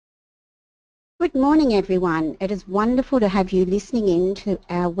Good morning everyone. It is wonderful to have you listening in to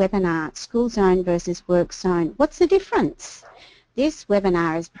our webinar, School Zone versus Work Zone. What's the difference? This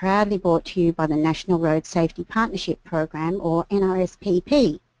webinar is proudly brought to you by the National Road Safety Partnership Program, or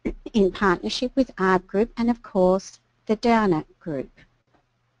NRSPP, in partnership with ARB Group and of course the Downer Group.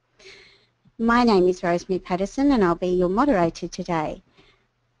 My name is Rosemary Patterson and I'll be your moderator today.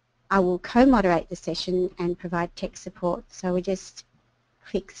 I will co-moderate the session and provide tech support, so we just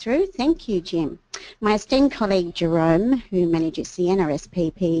click through. Thank you, Jim. My esteemed colleague Jerome, who manages the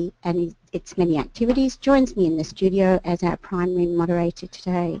NRSPP and its many activities, joins me in the studio as our primary moderator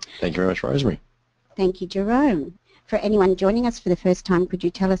today. Thank you very much, Rosemary. Thank you, Jerome. For anyone joining us for the first time, could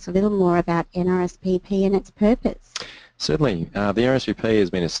you tell us a little more about NRSPP and its purpose? Certainly. The NRSPP has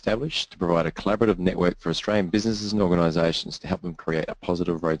been established to provide a collaborative network for Australian businesses and organisations to help them create a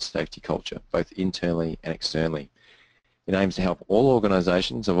positive road safety culture, both internally and externally. It aims to help all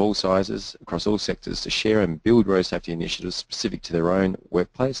organisations of all sizes across all sectors to share and build road safety initiatives specific to their own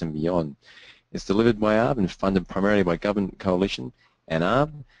workplace and beyond. It's delivered by ARB and funded primarily by Government Coalition and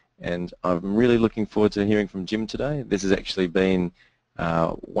ARB, and I'm really looking forward to hearing from Jim today. This has actually been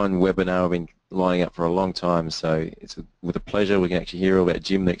one webinar I've been lining up for a long time, so it's with a pleasure we can actually hear all about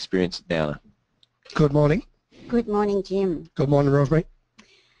Jim, the experience at Downer. Good morning. Good morning, Jim. Good morning, Rosemary.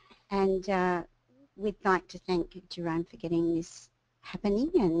 And we'd like to thank Jerome for getting this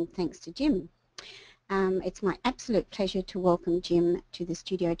happening, and thanks to Jim. It's my absolute pleasure to welcome Jim to the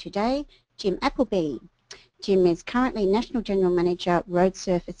studio today. Jim Appleby. Jim is currently National General Manager Road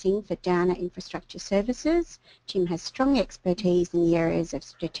Surfacing for Downer Infrastructure Services. Jim has strong expertise in the areas of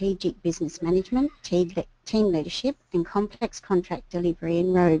strategic business management, team leadership and complex contract delivery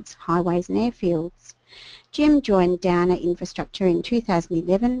in roads, highways and airfields. Jim joined Downer Infrastructure in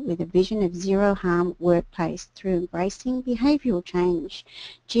 2011 with a vision of zero harm workplace through embracing behavioural change.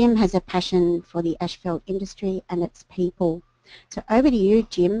 Jim has a passion for the asphalt industry and its people. So over to you,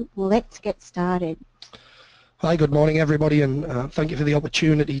 Jim. Let's get started. Hi, good morning everybody, and thank you for the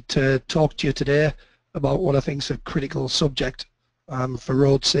opportunity to talk to you today about what I think is a critical subject for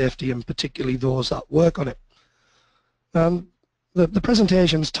road safety, and particularly those that work on it. The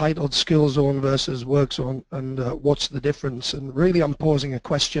presentation's titled School Zone versus Work Zone, and what's the difference, and really I'm posing a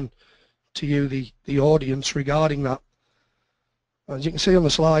question to you, the audience, regarding that. As you can see on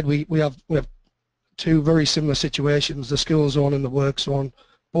the slide, we have two very similar situations, the school zone and the work zone,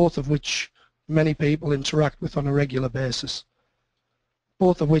 both of which many people interact with on a regular basis,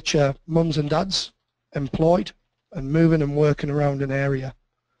 both of which are mums and dads employed and moving and working around an area,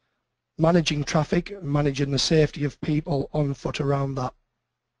 managing traffic and managing the safety of people on foot around that.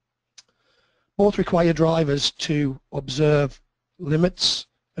 Both require drivers to observe limits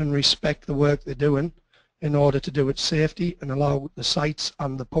and respect the work they're doing in order to do it safely and allow the sites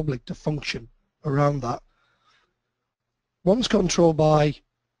and the public to function around that. One's controlled by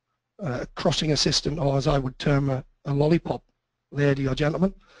a crossing assistant, or as I would term a lollipop lady or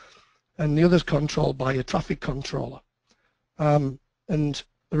gentleman, and the other's controlled by a traffic controller. And the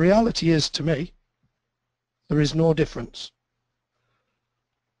reality is, to me, there is no difference.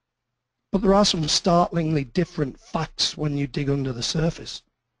 But there are some startlingly different facts when you dig under the surface.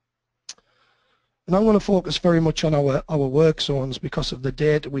 And I'm going to focus very much on our work zones because of the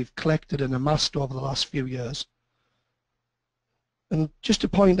data we've collected and amassed over the last few years. And just to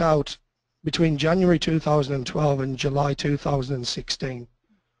point out, between January 2012 and July 2016,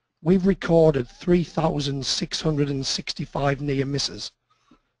 we've recorded 3,665 near misses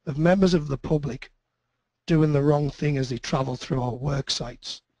of members of the public doing the wrong thing as they travel through our work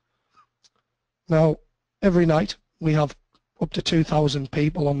sites. Now, every night we have up to 2,000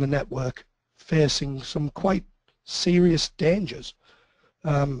 people on the network facing some quite serious dangers,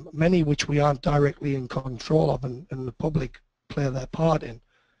 many which we aren't directly in control of, and the public play their part in.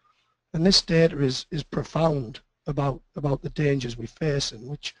 And this data is profound about the dangers we face, and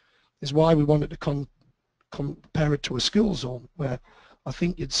which is why we wanted to compare it to a school zone, where I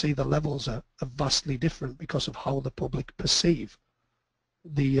think you'd see the levels are vastly different because of how the public perceive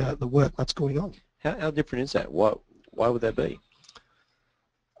the work that's going on. How different is that? Why would that be?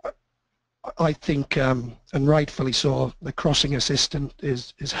 I think, and rightfully so, the crossing assistant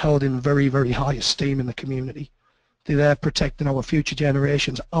is held in very, very high esteem in the community. They're there protecting our future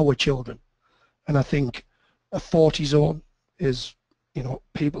generations, our children. And I think a 40 zone is, you know,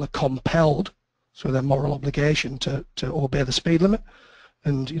 people are compelled through their moral obligation to obey the speed limit.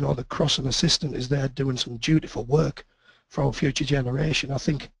 And, you know, the crossing assistant is there doing some dutiful work for our future generation. I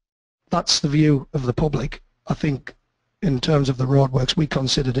think that's the view of the public. I think in terms of the roadworks, we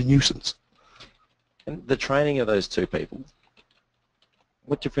considered a nuisance. And the training of those two people,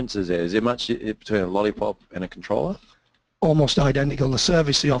 What difference is there? Is there much between a lollipop and a controller? Almost identical. The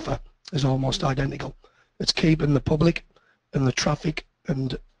service they offer is almost identical. It's keeping the public and the traffic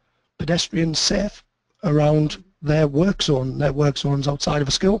and pedestrians safe around their work zone. Their work zone's outside of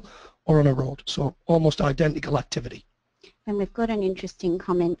a school or on a road. So almost identical activity. And we've got an interesting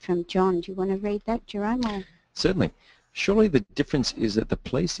comment from John. Do you want to read that, Jerome? Or? Certainly. Surely the difference is that the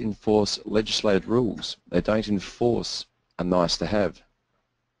police enforce legislated rules. They don't enforce a nice to have.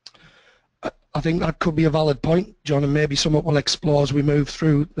 I think that could be a valid point, John, and maybe somewhat we'll explore as we move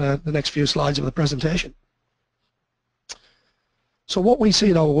through the next few slides of the presentation. So what we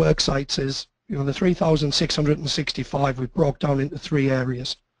see at our work sites is, you know, the 3,665 we broke down into 3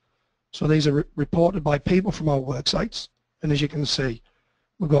 areas. So these are reported by people from our work sites, and as you can see,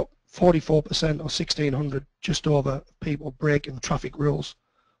 we've got 44% or 1,600 just over people breaking traffic rules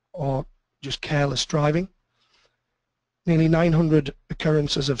or just careless driving. Nearly 900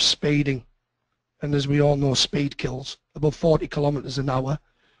 occurrences of speeding, and as we all know, speed kills. Above 40 kilometres an hour,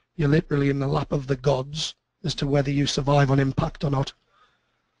 you're literally in the lap of the gods as to whether you survive on impact or not.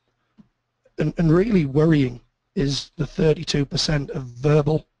 And really worrying is the 32% of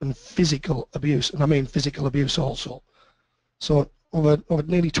verbal and physical abuse, and I mean physical abuse also. So over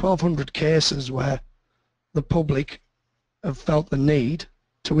nearly 1,200 cases where the public have felt the need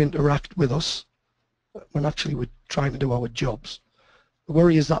to interact with us when actually we're trying to do our jobs. The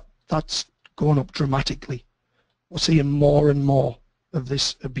worry is that that's going up dramatically. We're seeing more and more of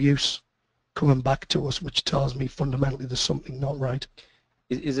this abuse coming back to us, which tells me fundamentally there's something not right.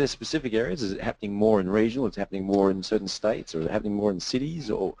 Is there specific areas? Is it happening more in regional? Is it happening more in certain states? Or is it happening more in cities?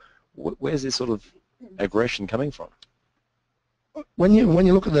 Or where's this sort of aggression coming from? When you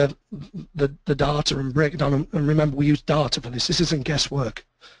look at the data and break it down, and remember we use data for this, this isn't guesswork.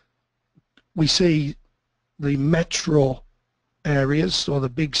 We see the metro areas, or the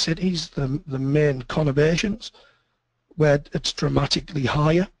big cities, the main conurbations, where it's dramatically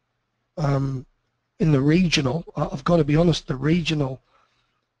higher. In the regional, I've got to be honest, the regional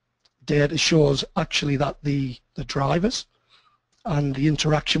data shows actually that the drivers and the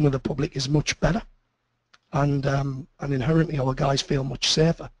interaction with the public is much better, and inherently our guys feel much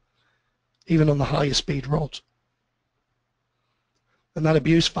safer, even on the higher speed roads. And that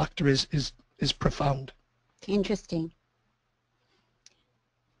abuse factor is profound. Interesting.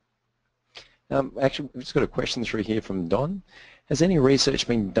 Actually, we've just got a question through here from Don. Has any research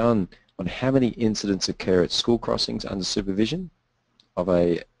been done on how many incidents occur at school crossings under supervision of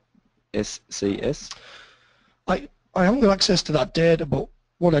a SCS? I haven't got access to that data, but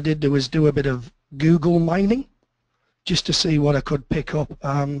what I did do is do a bit of Google mining just to see what I could pick up.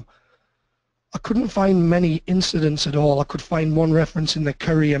 I couldn't find many incidents at all. I could find one reference in the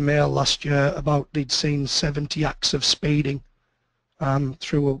Courier Mail last year about they'd seen 70 acts of speeding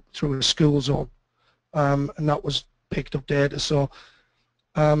through a school zone, and that was picked up data. So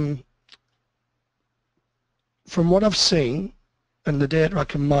from what I've seen and the data I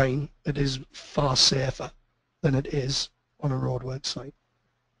can mine, it is far safer than it is on a roadworks site.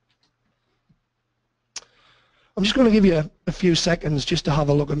 I'm just going to give you a few seconds just to have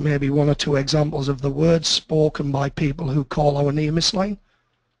a look at maybe 1 or 2 examples of the words spoken by people who call our near-miss line,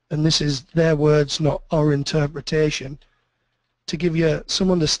 and this is their words, not our interpretation, to give you some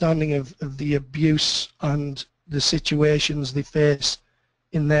understanding of the abuse and the situations they face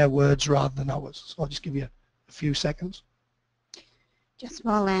in their words rather than ours. So I'll just give you a few seconds. Just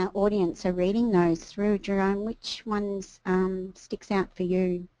while our audience are reading those through, Jerome, which ones sticks out for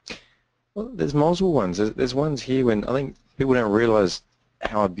you? Well, there's multiple ones. There's ones here when I think people don't realise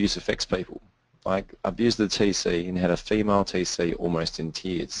how abuse affects people. Like, abused the TC and had a female TC almost in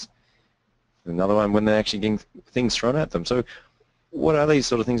tears. Another one when they're actually getting things thrown at them. So what are these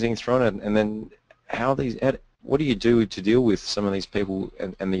sort of things being thrown at, and then what do you do to deal with some of these people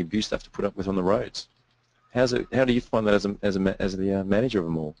and the abuse they have to put up with on the roads? How do you find that as the manager of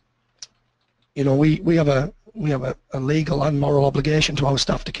them all? You know, we have a legal and moral obligation to our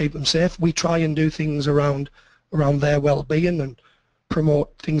staff to keep them safe. We try and do things around their well-being and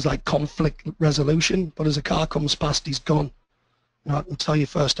promote things like conflict resolution. But as a car comes past, he's gone. You know, I can tell you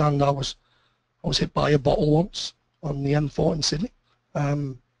firsthand, I was hit by a bottle once on the M4 in Sydney,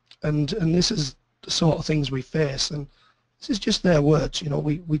 and this is the sort of things we face. And this is just their words. You know,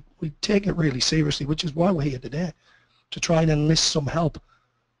 we take it really seriously, which is why we're here today, to try and enlist some help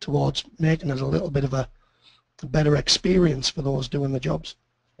towards making it a little bit of a better experience for those doing the jobs.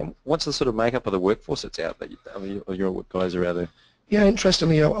 And what's the sort of makeup of the workforce that's out there? Your guys are out there? Yeah,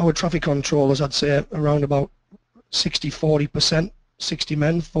 interestingly, our traffic controllers, I'd say around about 60-40%, 60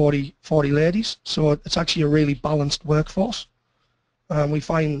 men, 40 ladies. So it's actually a really balanced workforce. We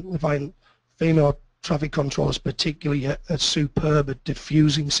find female traffic controllers particularly are superb at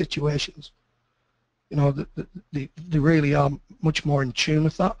diffusing situations. You know, they really are much more in tune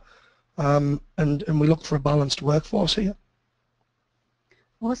with that, and we look for a balanced workforce here.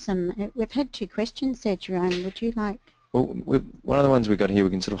 Awesome. We've had 2 questions there, Jerome. Would you like? Well, one of the ones we've got here we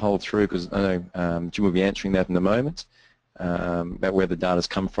can sort of hold through, because I know Jim will be answering that in a moment, about where the data's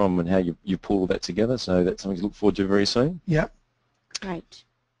come from and how you pull that together, so that's something to look forward to very soon. Yeah. Great.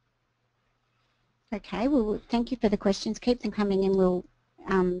 Okay, well, thank you for the questions. Keep them coming and we'll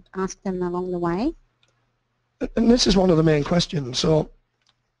ask them along the way. And this is one of the main questions. So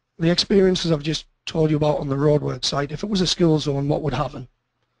the experiences I've just told you about on the roadwork site, if it was a skill zone, what would happen?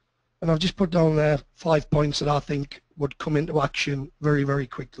 And I've just put down there 5 points that I think would come into action very, very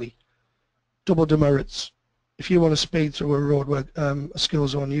quickly. Double demerits. If you want to speed through a roadwork a skill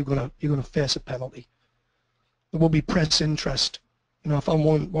zone, you're gonna face a penalty. There will be press interest. You know, I found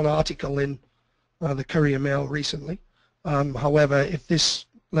one article in the Courier Mail recently. However, if this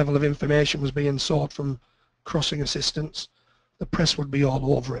level of information was being sought from crossing assistance, the press would be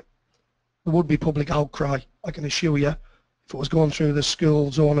all over it. There would be public outcry, I can assure you. If it was going through the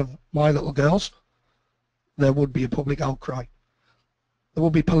school zone of my little girls, there would be a public outcry. There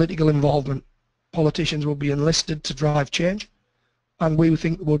would be political involvement. Politicians would be enlisted to drive change, and we would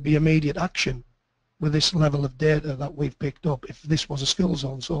think there would be immediate action with this level of data that we've picked up if this was a skill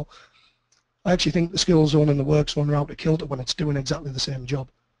zone. So I actually think the skill zone and the work zone are out to kilter when it's doing exactly the same job.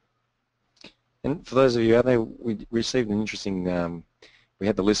 And for those of you out there, we received an interesting, we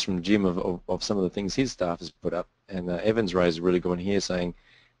had the list from Jim of some of the things his staff has put up, and Evans raised a really good one here saying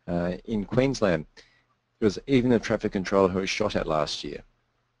in Queensland there was even a traffic controller who was shot at last year.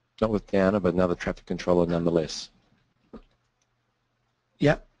 Not with Downer, but another traffic controller nonetheless.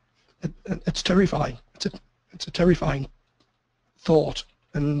 Yeah, it's terrifying. It's a terrifying thought,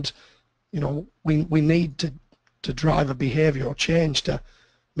 and you know, we need to drive a behavioural change to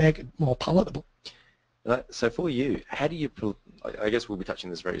make it more palatable. So for you, how do you, I guess we'll be touching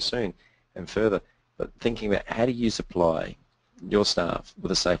this very soon and further, but thinking about how do you supply your staff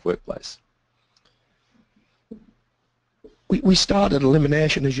with a safe workplace? We start at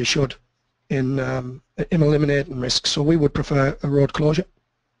elimination, as you should, in eliminating risks. So we would prefer a road closure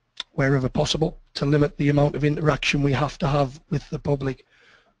wherever possible to limit the amount of interaction we have to have with the public.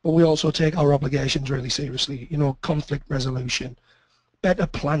 But we also take our obligations really seriously, you know, conflict resolution, better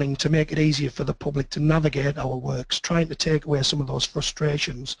planning to make it easier for the public to navigate our works, trying to take away some of those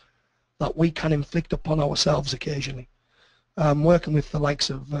frustrations that we can inflict upon ourselves occasionally. Working with the likes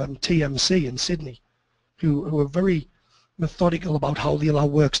of TMC in Sydney, who are very methodical about how they allow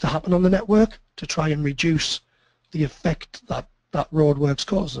works to happen on the network to try and reduce the effect that roadworks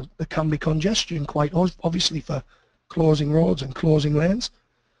cause. There can be congestion quite obviously for closing roads and closing lanes.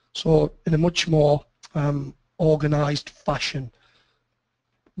 So in a much more organised fashion.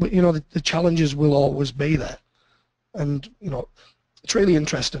 But you know, the challenges will always be there, and you know, it's really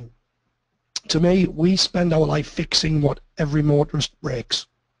interesting. To me, we spend our life fixing what every motorist breaks.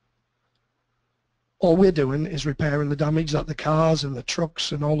 All we're doing is repairing the damage that the cars and the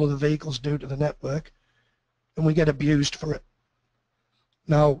trucks and all of the vehicles do to the network, and we get abused for it.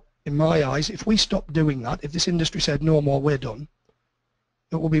 Now, in my eyes, if we stop doing that, if this industry said no more, we're done,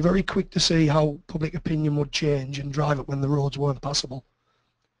 it will be very quick to see how public opinion would change and drive it when the roads weren't passable.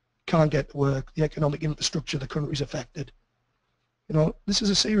 Can't get to work, the economic infrastructure of the country's affected. You know, this is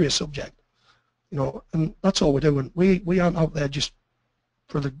a serious subject, you know, and that's all we're doing. We aren't out there just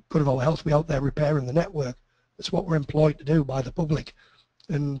for the good of our health, we're out there repairing the network. That's what we're employed to do by the public,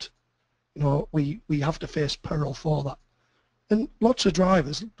 and you know, we have to face peril for that. And lots of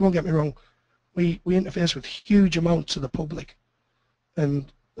drivers, don't get me wrong, we interface with huge amounts of the public,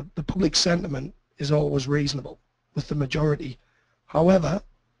 and the public sentiment is always reasonable with the majority. However,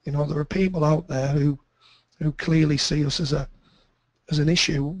 you know, there are people out there who clearly see us as an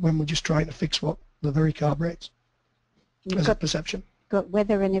issue when we're just trying to fix what the very car breaks. As a perception. Got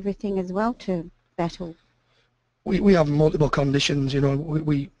weather and everything as well to battle. We have multiple conditions, you know.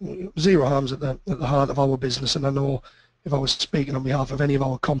 We zero harm's at the heart of our business, and I know if I was speaking on behalf of any of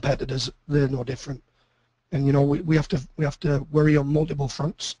our competitors, they're no different. And you know, we have to worry on multiple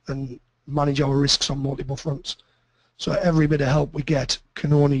fronts and manage our risks on multiple fronts. So every bit of help we get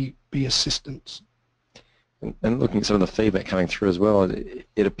can only be assistance. And looking at some of the feedback coming through as well,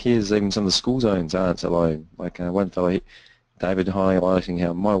 it appears even some of the school zones aren't alone. Like one fellow, David, highlighting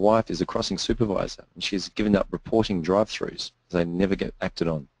how my wife is a crossing supervisor and she's given up reporting drive-throughs because they never get acted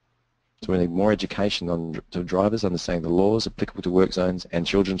on. So we need more education to drivers understanding the laws applicable to work zones and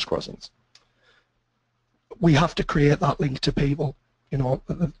children's crossings. We have to create that link to people. you know,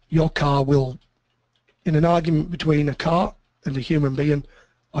 your car will, in an argument between a car and a human being,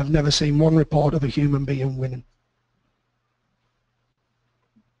 I've never seen one report of a human being winning.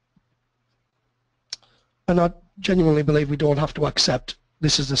 And I genuinely believe we don't have to accept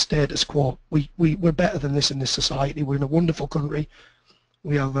this is the status quo. We're better than this in this society. We're in a wonderful country.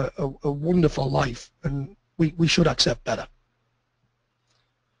 We have a wonderful life, and we should accept better.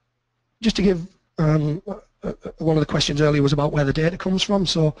 Just to give, one of the questions earlier was about where the data comes from.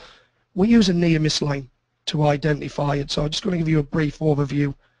 So we use a near-miss line to identify it. So I'm just going to give you a brief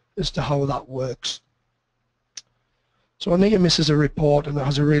overview as to how that works. So a near-miss is a report, and it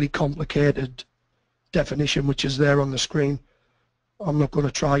has a really complicated definition, which is there on the screen. I'm not going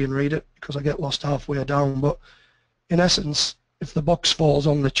to try and read it because I get lost halfway down, but in essence, if the box falls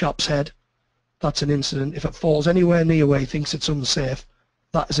on the chap's head, that's an incident. If it falls anywhere near where he thinks it's unsafe,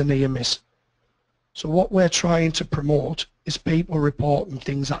 that is a near miss. So what we're trying to promote is people reporting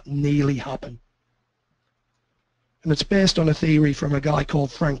things that nearly happen. And it's based on a theory from a guy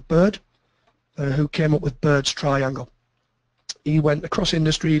called Frank Bird, who came up with Bird's triangle. He went across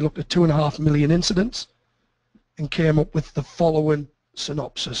industry, looked at 2.5 million incidents, and came up with the following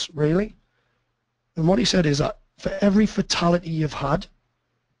synopsis, really. And what he said is that for every fatality you've had,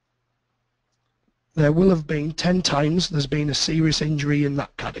 there will have been 10 times there's been a serious injury in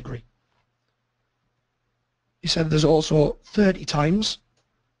that category. He said there's also 30 times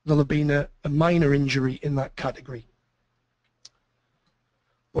there'll have been a minor injury in that category.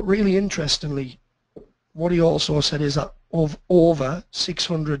 But really interestingly, what he also said is that of over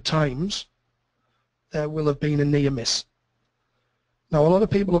 600 times there will have been a near miss. Now a lot of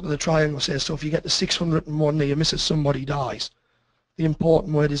people look at the triangle and say, so if you get to 601 near misses, somebody dies. The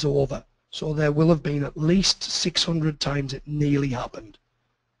important word is over. So there will have been at least 600 times it nearly happened.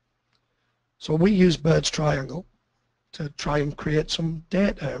 So we use Bird's triangle to try and create some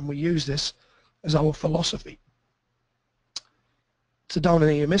data, and we use this as our philosophy. So down in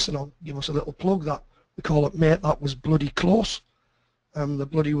near miss, and I'll give us a little plug that we call it Mate That Was Bloody Close. The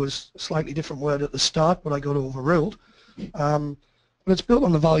bloody was a slightly different word at the start, but I got overruled. But it's built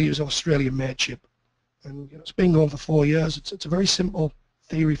on the values of Australian mateship, and it's been going for 4 years. It's a very simple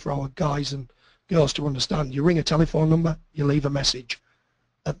theory for our guys and girls to understand. You ring a telephone number, you leave a message.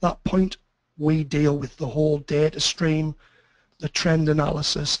 At that point, we deal with the whole data stream, the trend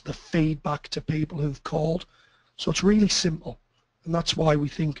analysis, the feedback to people who've called. So it's really simple, and that's why we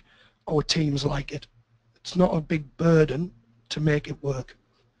think our teams like it. It's not a big burden to make it work.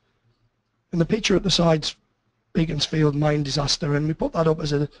 And the picture at the side's Beaconsfield mine disaster, and we put that up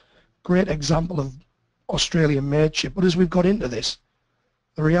as a great example of Australian mateship. But as we've got into this,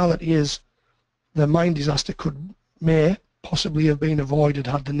 the reality is the mine disaster may possibly have been avoided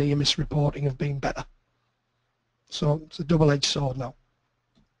had the near-miss reporting have been better. So it's a double-edged sword now.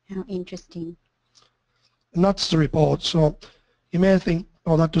 How interesting. And that's the report. So you may think,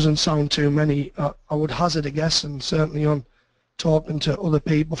 oh, that doesn't sound too many. I would hazard a guess, and certainly on talking to other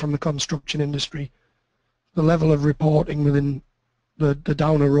people from the construction industry, the level of reporting within the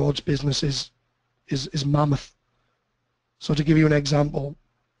Downer Roads business is mammoth. So to give you an example,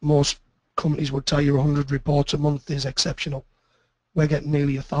 most companies would tell you 100 reports a month is exceptional. We're getting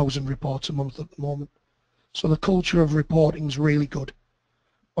nearly 1,000 reports a month at the moment. So the culture of reporting is really good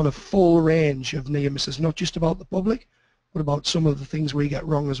on a full range of near misses, not just about the public, but about some of the things we get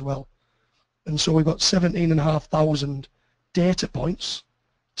wrong as well. And so we've got 17,500 data points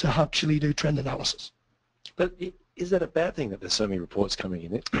to actually do trend analysis. But is that a bad thing that there's so many reports coming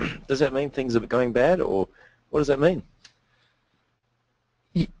in? Does that mean things are going bad, or what does that mean?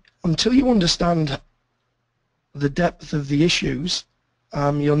 Until you understand the depth of the issues,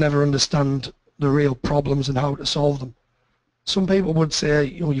 you'll never understand the real problems and how to solve them. Some people would say,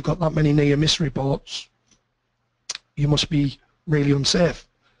 you know, you've got that many near-miss reports, you must be really unsafe.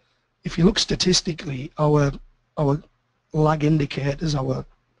 If you look statistically, our lag indicators, our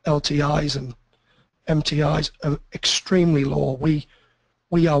LTIs and MTIs are extremely low.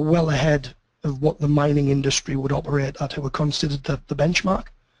 We are well ahead of what the mining industry would operate at, who are considered the benchmark.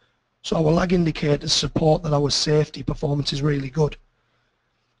 So our lag indicators support that our safety performance is really good.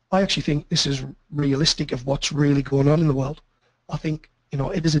 I actually think this is realistic of what's really going on in the world. I think, you know,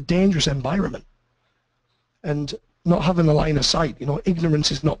 it is a dangerous environment, and not having a line of sight, you know,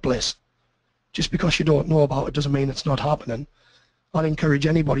 ignorance is not bliss. Just because you don't know about it doesn't mean it's not happening. I'd encourage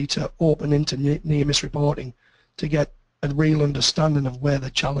anybody to open into near-miss reporting to get a real understanding of where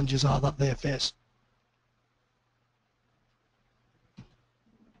the challenges are that they face.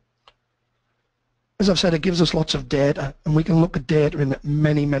 As I've said, it gives us lots of data, and we can look at data in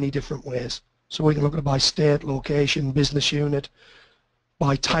many, many different ways. So we can look at it by state, location, business unit,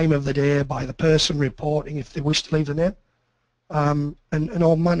 by time of the day, by the person reporting if they wish to leave the name, and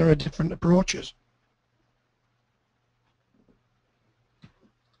all manner of different approaches.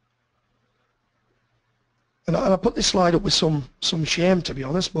 And I put this slide up with some shame, to be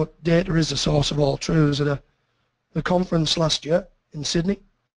honest, but data is the source of all truths. At the conference last year in Sydney,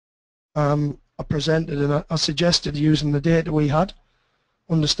 I presented and I suggested using the data we had,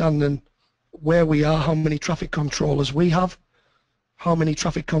 understanding where we are, how many traffic controllers we have, how many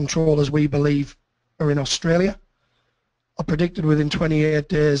traffic controllers we believe are in Australia. I predicted within 28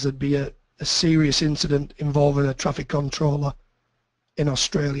 days there'd be a serious incident involving a traffic controller in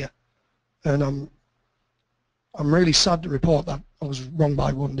Australia. And I'm really sad to report that I was wrong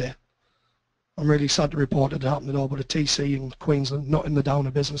by 1 day. I'm really sad to report it happened at all, but a TC in Queensland, not in the Downer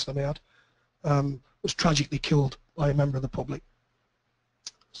business that I had, was tragically killed by a member of the public.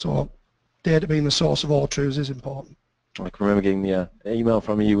 So data being the source of all truths is important. I can remember getting the email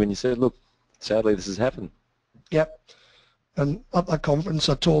from you when you said, look, sadly this has happened. Yep. And at that conference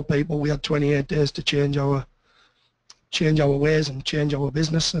I told people we had 28 days to change our ways and change our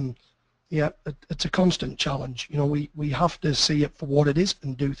business, and yeah, it's a constant challenge. You know, we have to see it for what it is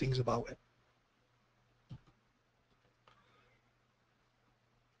and do things about it.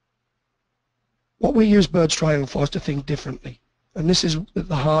 What we use Bird's Triangle for is to think differently, and this is at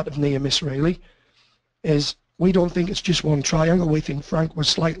the heart of near miss really, is we don't think it's just one triangle. We think Frank was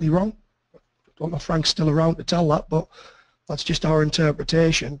slightly wrong. I don't know if Frank's still around to tell that, but that's just our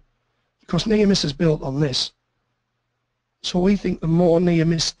interpretation, because near miss is built on this. So we think the more near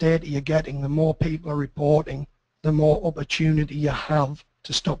miss data you're getting, the more people are reporting, the more opportunity you have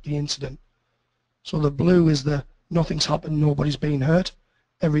to stop the incident. So the blue is the nothing's happened, nobody's been hurt.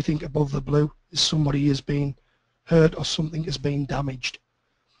 Everything above the blue is somebody is being hurt or something is being damaged.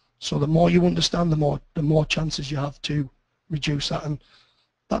 So the more you understand, the more chances you have to reduce that, and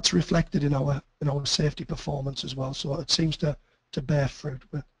that's reflected in our safety performance as well. So it seems to bear fruit.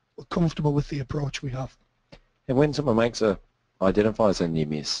 We're comfortable with the approach we have. And when someone identifies a near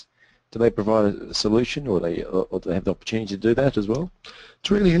miss, do they provide a solution, or do they have the opportunity to do that as well?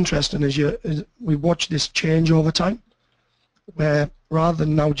 It's really interesting as we watch this change over time, where rather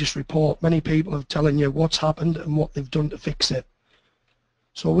than now just report, many people are telling you what's happened and what they've done to fix it.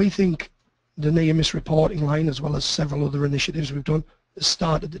 So we think the near miss reporting line, as well as several other initiatives we've done, has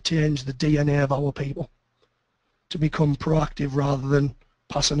started to change the DNA of our people to become proactive rather than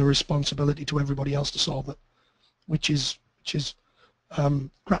passing the responsibility to everybody else to solve it, which is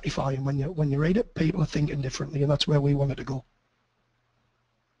gratifying when you read it. People are thinking differently, and that's where we wanted to go.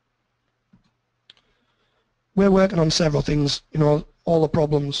 We're working on several things. You know, all the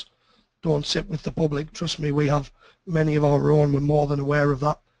problems don't sit with the public. Trust me, we have many of our own. We're more than aware of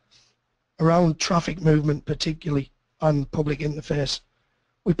that. Around traffic movement particularly, and public interface,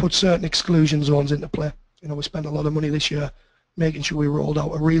 we put certain exclusion zones into play. You know, we spent a lot of money this year making sure we rolled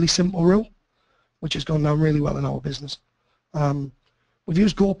out a really simple rule, which has gone down really well in our business. We've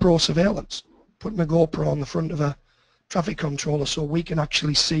used GoPro surveillance, putting a GoPro on the front of a traffic controller so we can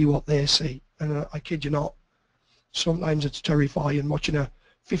actually see what they see. And I kid you not, sometimes it's terrifying watching a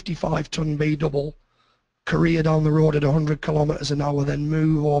 55-ton B-double career down the road at 100 kilometers an hour, then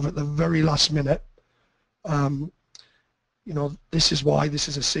move over at the very last minute. You know, this is why this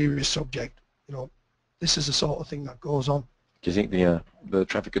is a serious subject. You know, this is the sort of thing that goes on. Do you think the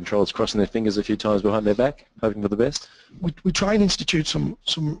traffic controllers crossing their fingers a few times behind their back, hoping for the best? We try and institute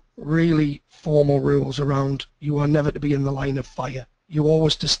some really formal rules around you are never to be in the line of fire. You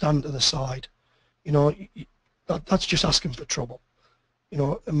always to stand to the side. You know, that's just asking for trouble. You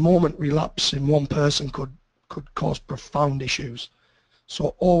know, a moment relapse in one person could cause profound issues.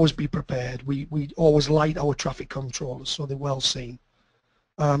 So always be prepared. We always light our traffic controllers so they're well seen.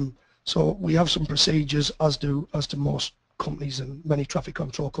 So we have some procedures, as do most companies and many traffic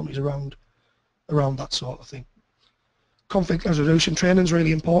control companies around that sort of thing. Conflict resolution training is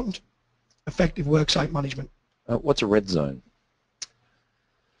really important. Effective worksite management. What's a red zone?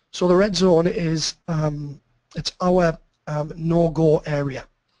 So the red zone is it's our no-go area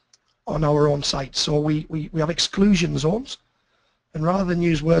on our own site. So we have exclusion zones, and rather than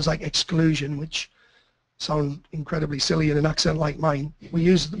use words like exclusion, which sound incredibly silly in an accent like mine,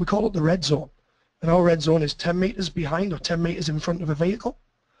 we call it the red zone. And our red zone is 10 meters behind or 10 meters in front of a vehicle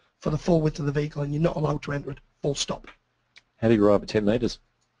for the full width of the vehicle, and you're not allowed to enter it, full stop. How do you arrive at 10 meters?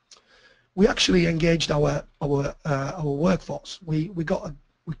 We actually engaged our workforce. We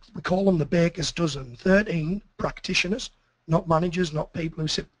call them the baker's dozen, 13 practitioners, not managers, not people who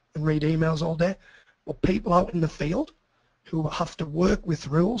sit and read emails all day, but people out in the field who have to work with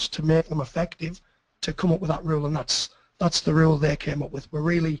rules to make them effective, to come up with that rule, and that's That's the rule they came up with. We're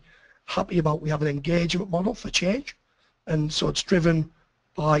really happy about we have an engagement model for change, and so it's driven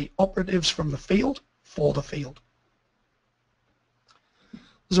by operatives from the field for the field.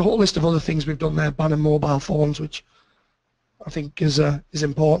 There's a whole list of other things we've done there, banning mobile phones, which I think is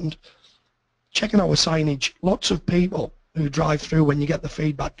important. Checking our signage. Lots of people who drive through, when you get the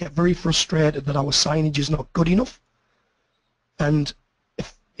feedback, get very frustrated that our signage is not good enough. And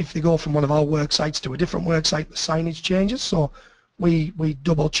if they go from one of our work sites to a different work site, the signage changes. So we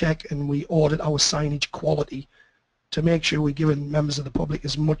double check and we audit our signage quality to make sure we're giving members of the public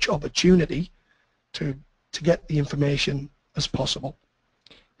as much opportunity to get the information as possible.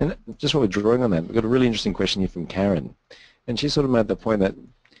 And just while we're drawing on that, we've got a really interesting question here from Karen. And she sort of made the point that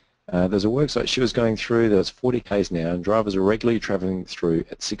there's a work site she was going through, there's 40 Ks now, and drivers are regularly travelling through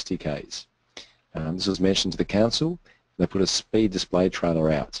at 60 Ks. This was mentioned to the council. They put a speed display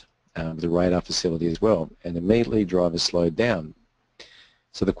trailer out with a radar facility as well, and immediately drivers slowed down.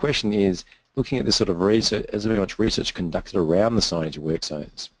 So the question is, looking at this sort of research, is there much research conducted around the signage of work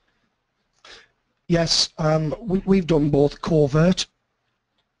zones? Yes, we've done both covert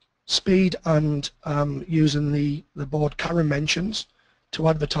speed and using the board Karen mentions to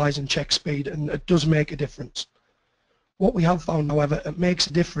advertise and check speed, and it does make a difference. What we have found, however, it makes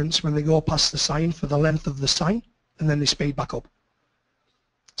a difference when they go past the sign for the length of the sign and then they speed back up.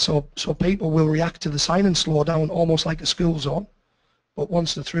 So people will react to the sign and slow down almost like a school zone, but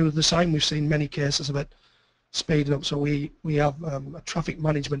once they're through the sign, we've seen many cases of it speeding up. So we have a traffic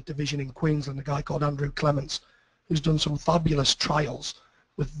management division in Queensland, a guy called Andrew Clements, who's done some fabulous trials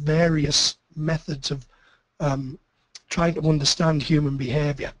with various methods of trying to understand human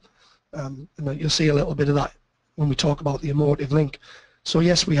behaviour. And you'll see a little bit of that when we talk about the emotive link. So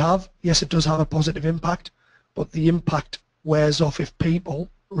yes, yes, it does have a positive impact, but the impact wears off if people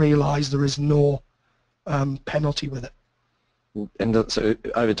realise there is no penalty with it. And so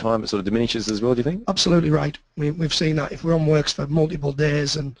over time it sort of diminishes as well, do you think? Absolutely right. We've seen that if we're on works for multiple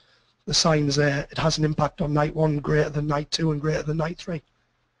days and the sign's there, it has an impact on night 1 greater than night 2 and greater than night 3.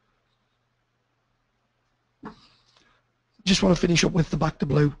 Just want to finish up with the Back to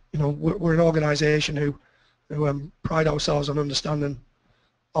Blue. You know, we're an organisation who pride ourselves on understanding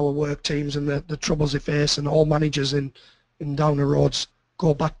our work teams and the troubles they face, and all managers in Downer Roads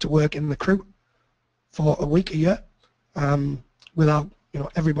go back to work in the crew for a week a year. Without, you know,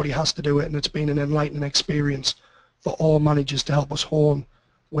 everybody has to do it, and it's been an enlightening experience for all managers to help us hone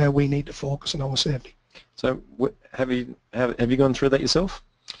where we need to focus on our safety. So have you gone through that yourself?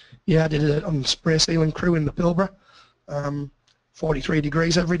 Yeah, I did it on spray sealing crew in the Pilbara. 43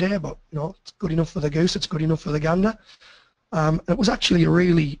 degrees every day, but you know, it's good enough for the goose, it's good enough for the gander. It was actually a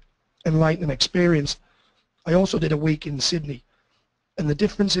really enlightening experience. I also did a week in Sydney, and the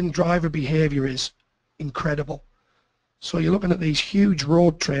difference in driver behaviour is incredible. So you're looking at these huge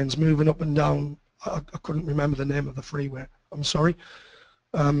road trains moving up and down, I couldn't remember the name of the freeway, I'm sorry,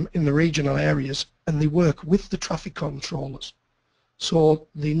 in the regional areas, and they work with the traffic controllers. So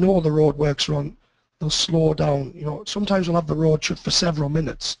they know the roadworks are on. They'll slow down. You know, sometimes we'll have the road shut for several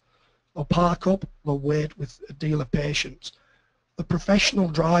minutes. They'll park up, they'll wait with a deal of patience. The professional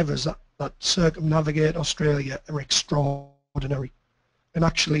drivers that circumnavigate Australia are extraordinary and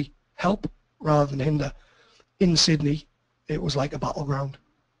actually help rather than hinder. In Sydney, it was like a battleground.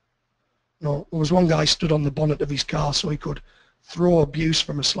 You know, there was one guy stood on the bonnet of his car so he could throw abuse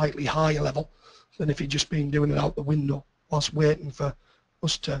from a slightly higher level than if he'd just been doing it out the window whilst waiting for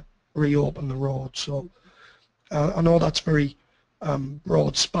us to reopen the road. So I know that's very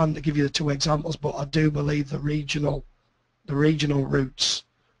broad span to give you the 2 examples, but I do believe the regional routes,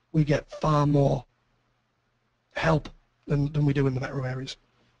 we get far more help than we do in the metro areas.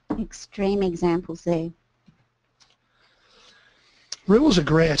 Extreme examples there. Rules are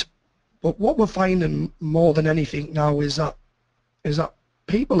great, but what we're finding more than anything now is that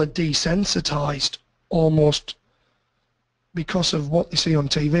people are desensitised almost because of what they see on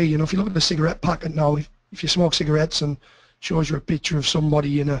TV. You know, if you look at the cigarette packet now, if you smoke cigarettes and shows you a picture of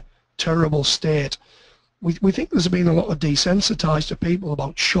somebody in a terrible state, we think there's been a lot of desensitised to people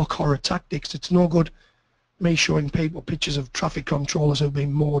about shock horror tactics. It's no good me showing people pictures of traffic controllers who've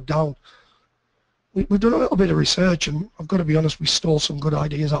been mowed down. We've done a little bit of research, and I've got to be honest, we stole some good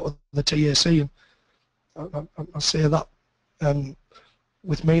ideas out of the TAC, and I say that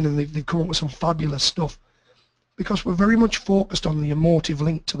with meaning they've come up with some fabulous stuff, because we're very much focused on the emotive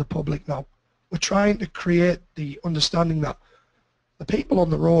link to the public now. We're trying to create the understanding that the people on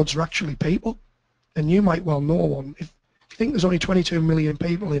the roads are actually people, and you might well know one. If you think there's only 22 million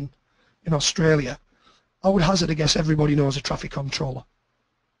people in Australia, I would hazard a guess everybody knows a traffic controller.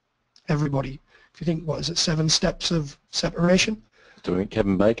 Everybody. if you think, what is it, 7 steps of separation? Doing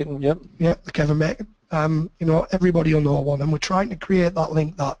Kevin Bacon, yep. Yeah, the Kevin Bacon. You know, everybody will know one, and we're trying to create that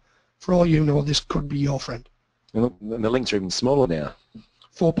link that, for all you know, this could be your friend. And look, the links are even smaller now.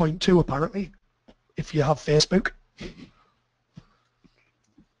 4.2 apparently, if you have Facebook.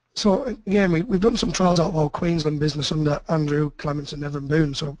 So again, we've done some trials out of our Queensland business under Andrew Clements and Evan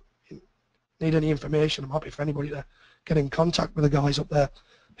Boone, so if you need any information, I'm happy for anybody to get in contact with the guys up there.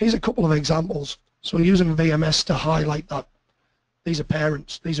 Here's a couple of examples. So we're using VMS to highlight that these are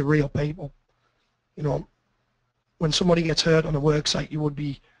parents, these are real people. You know, when somebody gets hurt on a work site, you would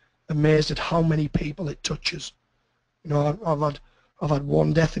be amazed at how many people it touches. You know, I've had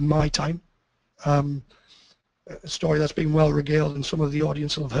 1 death in my time. A story that's been well regaled, and some of the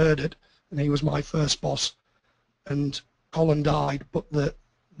audience will have heard it. And he was my first boss, and Colin died, but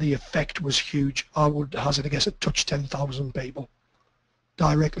the effect was huge. I would hazard a guess it touched 10,000 people,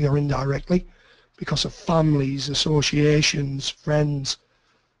 directly or indirectly, because of families, associations, friends,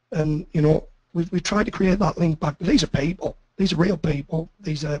 and you know, we've tried to create that link back. These are people. These are real people.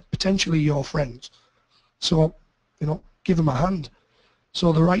 These are potentially your friends. So, you know, give them a hand.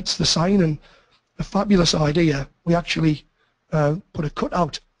 So the right's the sign, and a fabulous idea. We actually put a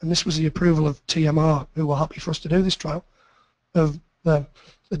cutout, and this was the approval of TMR, who were happy for us to do this trial, of the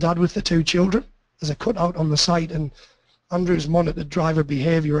dad with the 2 children. There's a cutout on the site, and Andrew's monitored driver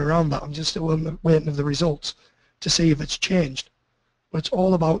behaviour around that. I'm just still waiting for the results to see if it's changed. But it's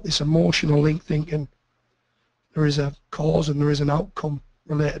all about this emotional link thinking. There is a cause and there is an outcome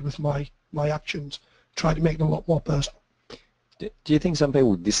related with my actions. Try to make them a lot more personal. Do you think some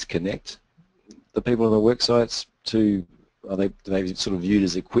people disconnect the people on the work sites to, are they sort of viewed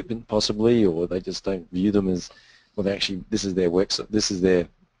as equipment possibly, or they just don't view them as, well, they actually, this is their work, this is their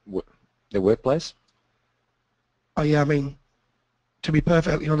workplace? Oh yeah, I mean, to be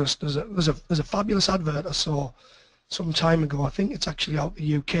perfectly honest, there's a fabulous advert I saw some time ago. I think it's actually out in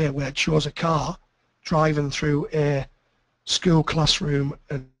the UK, where it shows a car driving through a school classroom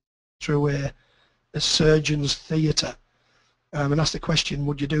and through a surgeon's theatre. And that's the question,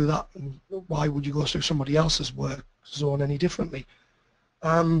 would you do that, and why would you go through somebody else's work zone any differently?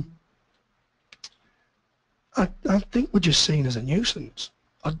 I think we're just seen as a nuisance.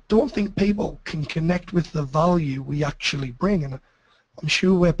 I don't think people can connect with the value we actually bring, and I'm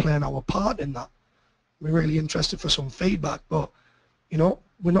sure we're playing our part in that. We're really interested for some feedback, but you know,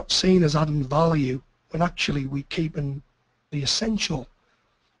 we're not seen as adding value when actually we're keeping the essential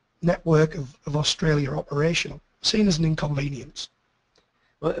network of Australia operational, seen as an inconvenience.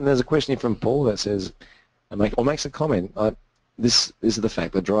 Well, and there's a question here from Paul that says, or makes a comment, this is the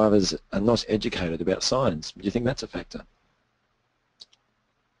fact that drivers are not educated about signs. Do you think that's a factor?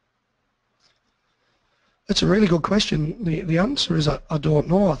 That's a really good question. The answer is I don't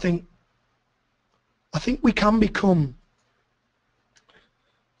know. I think we can become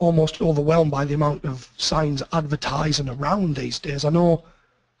almost overwhelmed by the amount of signs advertising around these days. I know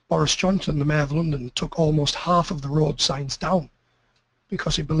Boris Johnson, the Mayor of London, took almost half of the road signs down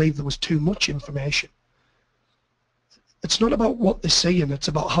because he believed there was too much information. It's not about what they're seeing, it's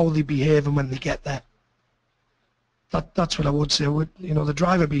about how they behave and when they get there. That's what I would say. You know, the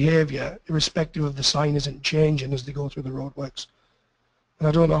driver behaviour, irrespective of the sign, isn't changing as they go through the roadworks. And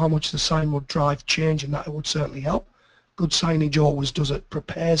I don't know how much the sign would drive change, and that it would certainly help. Good signage always does it,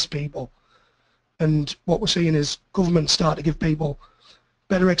 prepares people. And what we're seeing is government start to give people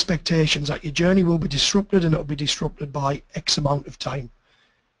better expectations that your journey will be disrupted, and it will be disrupted by X amount of time.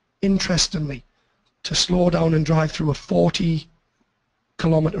 Interestingly, to slow down and drive through a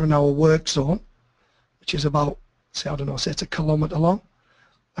 40-kilometre-an-hour work zone, which is about, say, I don't know, say it's a kilometre long,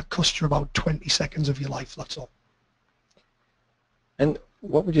 that costs you about 20 seconds of your life, that's all. And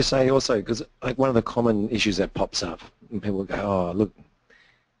what would you say also, because like one of the common issues that pops up, and people go, oh, look,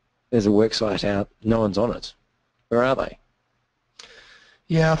 there's a work site out, no one's on it. Where are they?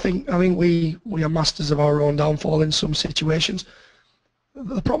 Yeah, I think we are masters of our own downfall in some situations.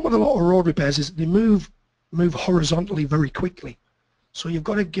 The problem with a lot of road repairs is they move horizontally very quickly. So you've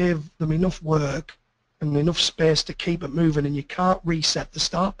got to give them enough work and enough space to keep it moving, and you can't reset the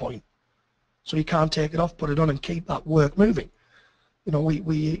start point. So you can't take it off, put it on, and keep that work moving. You know,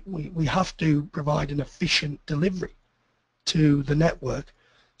 we have to provide an efficient delivery to the network.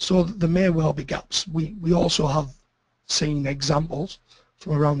 So there may well be gaps. We also have seen examples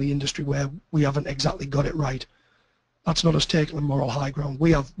from around the industry where we haven't exactly got it right. That's not us taking the moral high ground.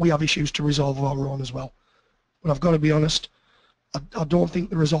 We have issues to resolve of our own as well. But I've got to be honest, I don't think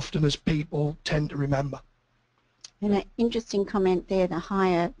they're as often as people tend to remember. And an interesting comment there, the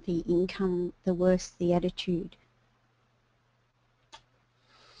higher the income, the worse the attitude.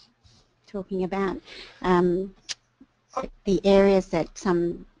 talking about the areas that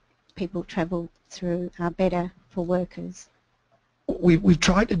some people travel through are better for workers. We've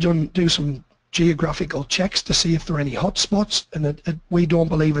tried to do some geographical checks to see if there are any hotspots, and we don't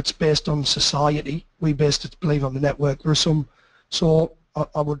believe it's based on society. We believe on the network. There are some, so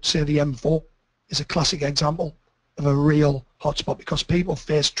I would say the M4 is a classic example of a real hotspot because people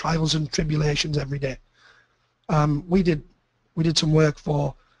face trials and tribulations every day. We did some work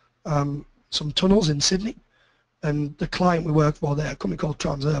for some tunnels in Sydney, and the client we worked for there, a company called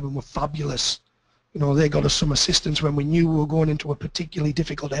Transurban, were fabulous. You know, they got us some assistance when we knew we were going into a particularly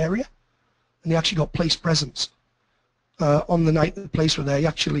difficult area, and they actually got police presence. On the night the police were there, he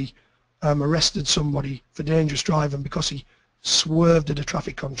actually arrested somebody for dangerous driving because he swerved at a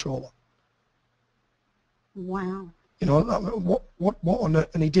traffic controller. Wow. You know, what on earth,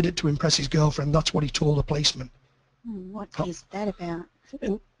 and he did it to impress his girlfriend. That's what he told the policeman. What is that about?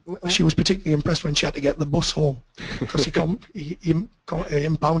 And she was particularly impressed when she had to get the bus home because he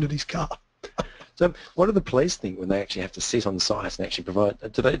impounded his car. So what do the police think when they actually have to sit on site and actually provide,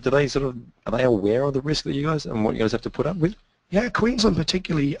 do they sort of, are they aware of the risk that you guys and what you guys have to put up with? Yeah, Queensland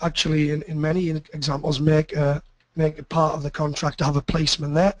particularly actually in many examples make a part of the contract to have a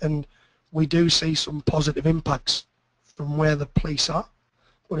policeman there, and we do see some positive impacts from where the police are.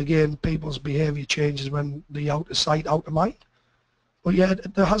 But again, people's behaviour changes when they're out of sight, out of mind. But yeah,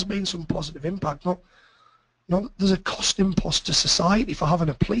 there has been some positive impact. There's a cost impost to society for having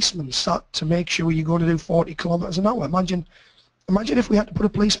a policeman sat to make sure you're going to do 40 kilometres an hour. Imagine if we had to put a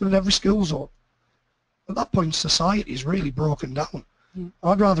policeman at every school zone. At that point, society is really broken down. Yeah.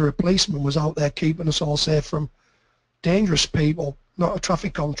 I'd rather a policeman was out there keeping us all safe from dangerous people, not a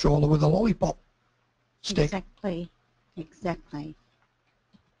traffic controller with a lollipop stick. Exactly.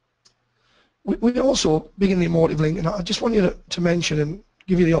 We also begin the emotive link, and I just want you to mention and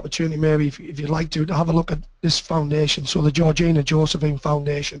give you the opportunity, maybe if you'd like to have a look at this foundation. So the Georgina Josephine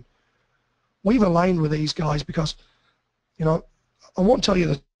Foundation. We've aligned with these guys because, you know, I won't tell you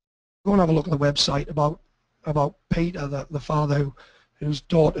that. Go and have a look at the website about Peter, the father whose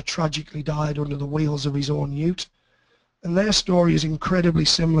daughter tragically died under the wheels of his own ute. And their story is incredibly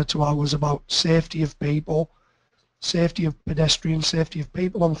similar to ours about safety of people, safety of pedestrians, safety of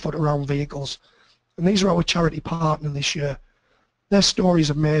people on foot around vehicles. And these are our charity partner this year. Their story is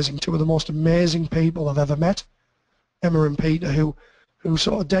amazing. Two of the most amazing people I've ever met, Emma and Peter, who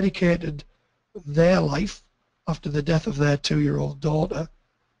sort of dedicated their life after the death of their 2-year-old daughter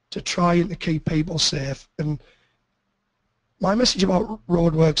to trying to keep people safe. And my message about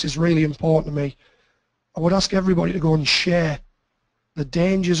roadworks is really important to me. I would ask everybody to go and share the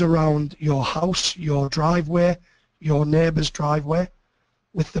dangers around your house, your driveway, your neighbour's driveway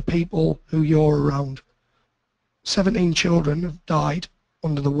with the people who you're around. 17 children have died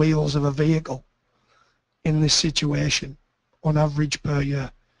under the wheels of a vehicle in this situation on average per year.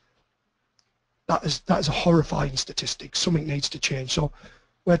 That is a horrifying statistic. Something needs to change. So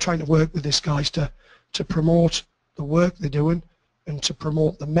we're trying to work with these guys to promote the work they're doing and to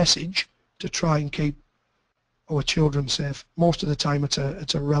promote the message to try and keep our children safe. Most of the time it's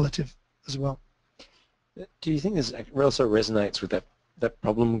a relative as well. Do you think this also resonates with that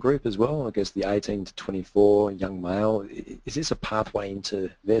problem group as well? I guess the 18 to 24 young male, is this a pathway into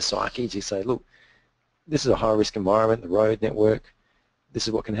their psyche to say, look, this is a high risk environment, the road network, this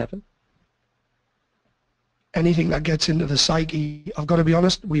is what can happen? Anything that gets into the psyche, I've got to be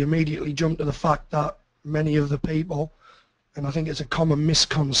honest, we immediately jump to the fact that many of the people, and I think it's a common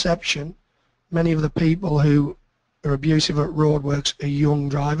misconception, many of the people who are abusive at roadworks are young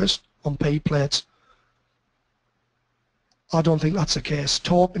drivers on P plates. I don't think that's the case.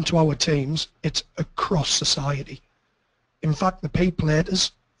 Talking to our teams, it's across society. In fact, the P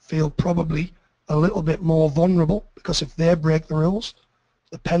platers feel probably a little bit more vulnerable because if they break the rules,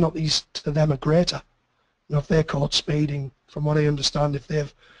 the penalties to them are greater. You know, if they're caught speeding, from what I understand, if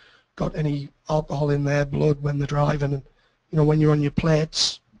they've got any alcohol in their blood when they're driving, and you know, when you're on your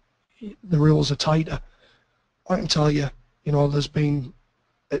plates, the rules are tighter. I can tell you, you know, there's been,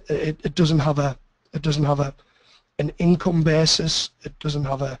 it doesn't have an income basis, it doesn't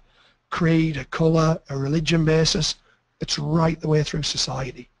have a creed, a colour, a religion basis. It's right the way through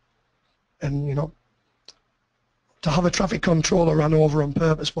society. And you know, to have a traffic controller run over on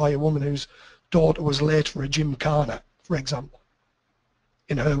purpose by a woman whose daughter was late for a gymkhana, for example,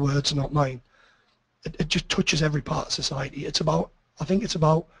 in her words, not mine, it just touches every part of society. It's about, I think it's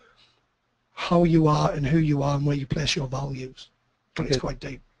about how you are and who you are and where you place your values. I think it's quite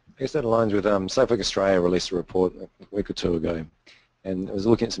deep. I guess that aligns with Safe Work Australia released a report a week or two ago, and it was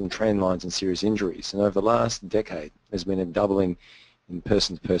looking at some trend lines in serious injuries. And over the last decade, there's been a doubling in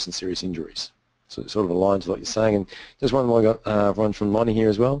person-to-person serious injuries. So it sort of aligns with what you're saying. And just one more, I got one from Lonnie here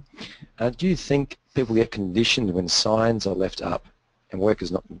as well. Do you think people get conditioned when signs are left up and work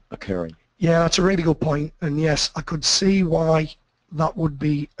is not occurring? Yeah, that's a really good point. And yes, I could see why that would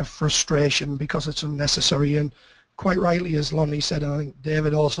be a frustration because it's unnecessary. And quite rightly, as Lonnie said, I think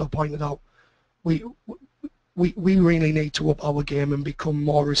David also pointed out, we really need to up our game and become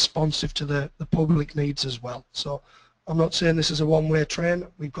more responsive to the public needs as well. So I'm not saying this is a one-way train.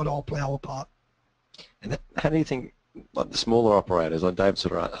 We've got to all play our part. And how do you think, like the smaller operators, like Dave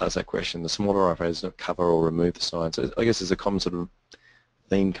sort of asked that question, the smaller operators don't cover or remove the signs? So I guess there's a common sort of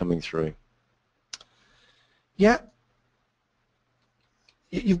theme coming through. Yeah.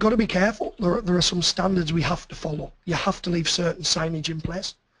 You've got to be careful. There are some standards we have to follow. You have to leave certain signage in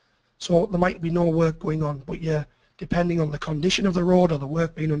place. So there might be no work going on, but depending on the condition of the road or the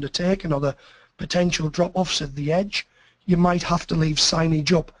work being undertaken or the potential drop-offs at the edge, you might have to leave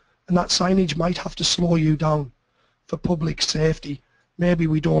signage up. And that signage might have to slow you down for public safety. Maybe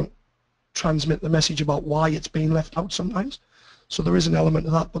we don't transmit the message about why it's being left out sometimes. So there is an element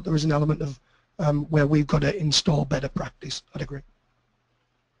of that, but there is an element of where we've got to install better practice. I'd agree.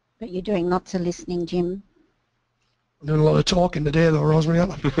 But you're doing lots of listening, Jim. I'm doing a lot of talking today though, Rosemary.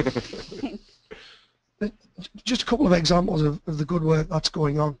 Just a couple of examples of the good work that's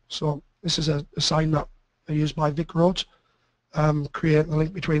going on. So this is a sign that are used by Vic Roads, creating a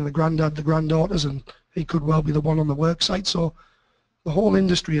link between the granddad, the granddaughters, and he could well be the one on the work site. So the whole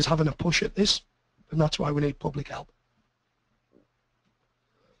industry is having a push at this, and that's why we need public help.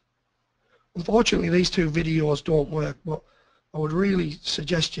 Unfortunately, these two videos don't work, but I would really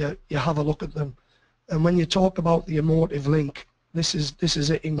suggest you have a look at them. And when you talk about the emotive link, this is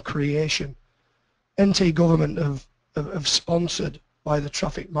it in creation. NT government have sponsored by the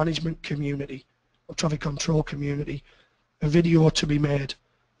traffic management community or traffic control community a video to be made,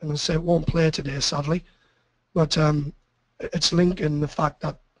 and I say it won't play today sadly, but it's linking the fact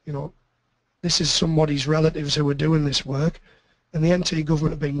that this is somebody's relatives who are doing this work, and the NT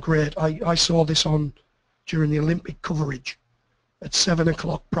government have been great. I saw this on during the Olympic coverage at 7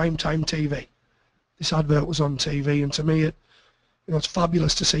 o'clock primetime TV. This advert was on TV, and to me it's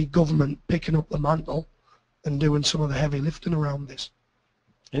fabulous to see government picking up the mantle and doing some of the heavy lifting around this.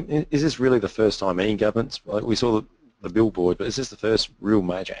 And is this really the first time any governments, like we saw the billboard, but is this the first real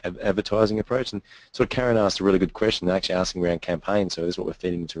major advertising approach? And sort of Karen asked a really good question, actually asking around campaigns, so this is what we're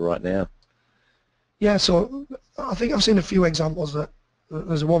feeding into right now. Yeah, so I think I've seen a few examples. That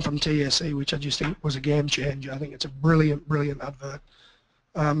there's one from TAC which I just think was a game changer. I think it's a brilliant, brilliant advert.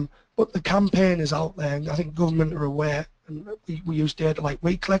 But the campaign is out there, and I think government are aware, and we use data like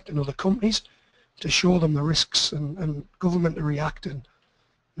WeCollect and other companies to show them the risks, and government are reacting.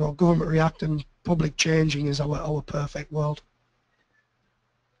 Government reacting, public changing is our perfect world.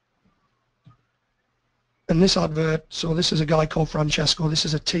 And this advert, so this is a guy called Francesco, this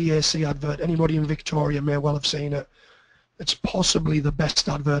is a TAC advert. Anybody in Victoria may well have seen it. It's possibly the best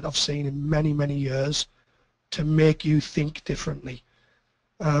advert I've seen in many, many years to make you think differently.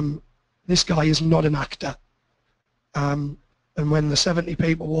 This guy is not an actor. And when the 70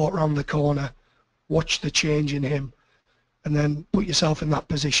 people walk around the corner, watch the change in him, and then put yourself in that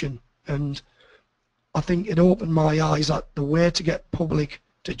position. And I think it opened my eyes that the way to get public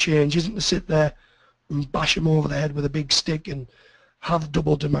to change isn't to sit there and bash them over the head with a big stick and have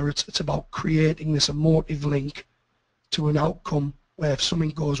double demerits. It's about creating this emotive link to an outcome where if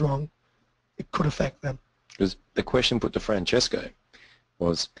something goes wrong, it could affect them. Because the question put to Francesco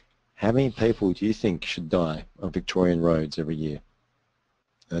was, how many people do you think should die on Victorian roads every year?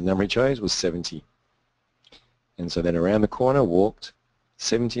 And the number he chose was 70. And so then around the corner walked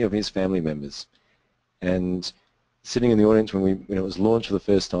 70 of his family members. And sitting in the audience when it was launched for the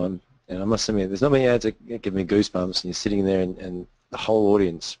first time, and I must admit, there's not many ads that give me goosebumps, and you're sitting there and the whole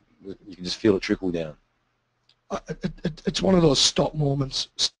audience, you can just feel it trickle down. It's one of those stop moments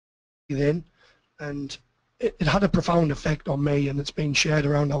then, and it had a profound effect on me, and it's been shared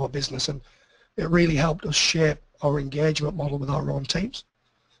around our business, and it really helped us shape our engagement model with our own teams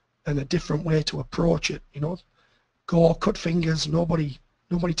and a different way to approach it. Go cut fingers, nobody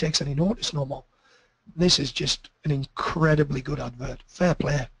takes any notice no more. This is just an incredibly good advert. Fair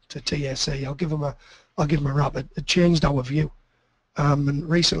play to TAC. I'll give them a rap. It changed our view. And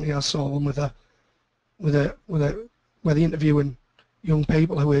recently I saw one where they're interviewing young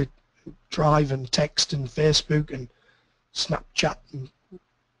people who drive and text and Facebook and Snapchat and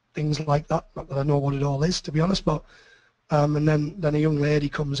things like that. Not that I know what it all is, to be honest, but and then a young lady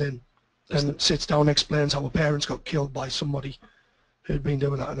comes in and sits down and explains how her parents got killed by somebody who'd been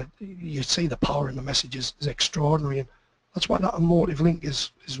doing that, and you see the power in the messages is extraordinary. And That's why that emotive link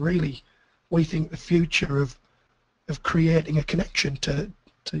is really, we think, the future of creating a connection to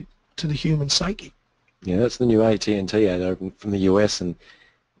the human psyche. Yeah, that's the new AT&T ad over from the US, and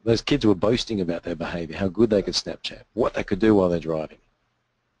those kids were boasting about their behaviour, how good they could Snapchat, what they could do while they're driving.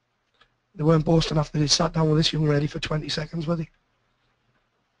 They weren't boasting after they sat down with this young lady for 20 seconds, were they?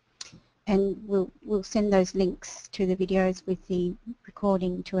 And we'll send those links to the videos with the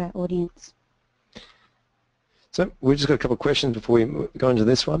recording to our audience. So we've just got a couple of questions before we go into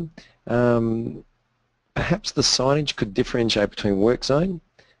this one. Perhaps the signage could differentiate between work zone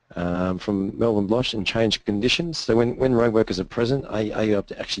from Melbourne Blosh and change conditions. So when road workers are present, are you able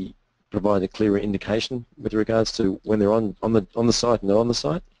to actually provide a clearer indication with regards to when they're on the site and not on the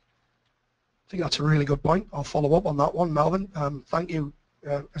site? I think that's a really good point. I'll follow up on that one, Melvin. Thank you.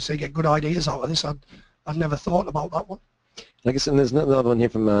 I say get good ideas out of this. I'd never thought about that one. I guess, and there's another one here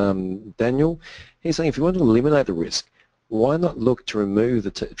from Daniel. He's saying if you want to eliminate the risk, why not look to remove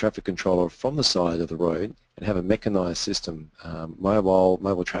the traffic controller from the side of the road and have a mechanised system,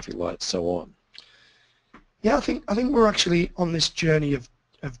 mobile traffic lights, so on? Yeah, I think we're actually on this journey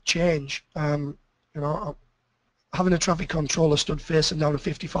of change. You know, having a traffic controller stood facing down a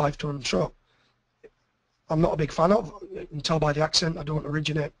 55-ton truck, I'm not a big fan of. You can tell by the accent I don't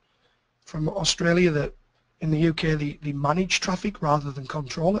originate from Australia. That in the UK they manage traffic rather than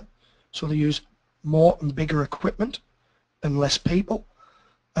control it, so they use more and bigger equipment and less people.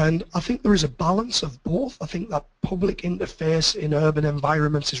 And I think there is a balance of both. I think that public interface in urban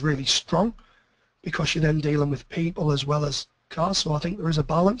environments is really strong because you're then dealing with people as well as cars, so I think there is a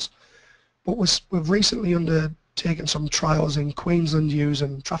balance. But we've recently undertaken some trials in Queensland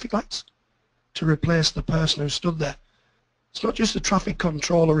using traffic lights to replace the person who stood there. It's not just a traffic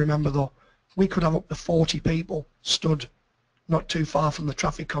controller, remember though. We could have up to 40 people stood not too far from the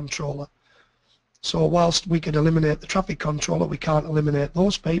traffic controller. So whilst we could eliminate the traffic controller, we can't eliminate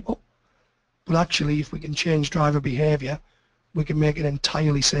those people. But actually, if we can change driver behaviour, we can make it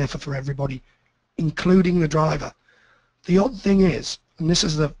entirely safer for everybody, including the driver. The odd thing is, and this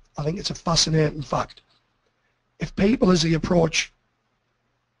is I think it's a fascinating fact, if people as they approach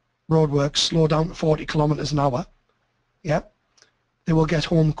roadworks slow down to 40 kilometres an hour, yeah, they will get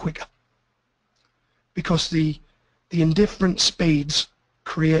home quicker. Because the indifferent speeds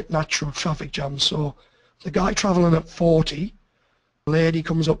create natural traffic jams. So the guy travelling at 40, the lady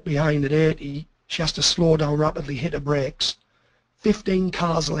comes up behind at 80, she has to slow down rapidly, hit her brakes. 15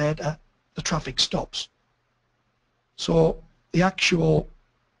 cars later, the traffic stops. So the actual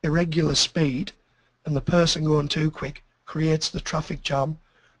irregular speed and the person going too quick creates the traffic jam,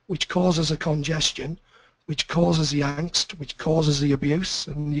 which causes a congestion, which causes the angst, which causes the abuse,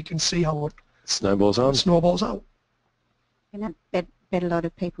 and you can see how it snowballs on. Snowballs out. And I bet a lot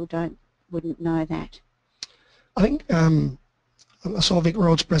of people wouldn't know that. I think I saw Vic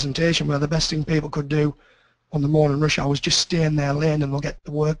Road's presentation where the best thing people could do on the morning rush hour was just stay in their lane and they'll get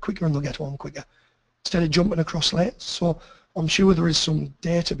to work quicker and they'll get home quicker instead of jumping across lanes. So I'm sure there is some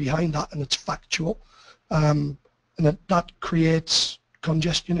data behind that and it's factual, and that creates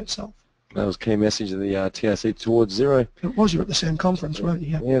congestion itself. That was a key message of the TRC Towards Zero. It was, you were at the same conference, weren't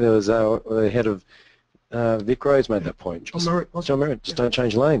you? Yeah, there was the head of Vic Roads made that point. John Merritt. John Merritt, just don't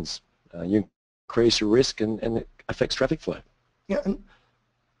change lanes. You increase your risk and it affects traffic flow. Yeah, and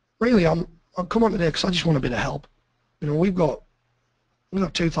really I'll come on today because I just want a bit of help. You know, we've got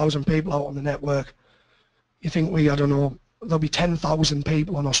 2,000 people out on the network. You think I don't know, there'll be 10,000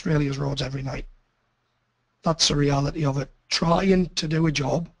 people on Australia's roads every night. That's the reality of it. Trying to do a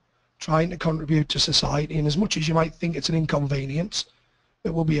job, trying to contribute to society, and as much as you might think it's an inconvenience,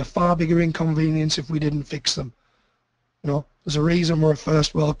 it will be a far bigger inconvenience if we didn't fix them. You know, there's a reason we're a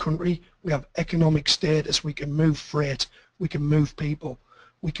first world country. We have economic status, we can move freight, we can move people,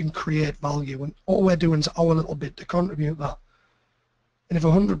 we can create value, and all we're doing is our little bit to contribute that. And if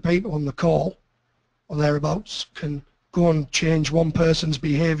 100 people on the call or thereabouts can go and change one person's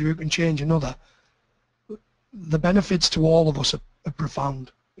behaviour, who can change another, the benefits to all of us are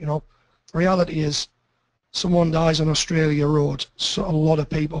profound. You know, the reality is someone dies on Australia Road, so a lot of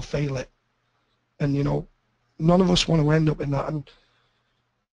people feel it, and you know, none of us want to end up in that. And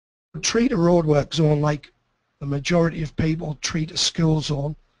treat a roadwork zone like the majority of people treat a school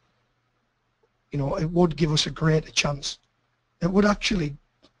zone. You know, it would give us a greater chance. It would actually,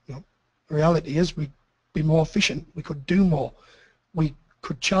 you know, the reality is we'd be more efficient, we could do more, we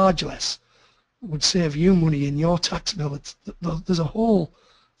could charge less, would save you money in your tax bill. There's a whole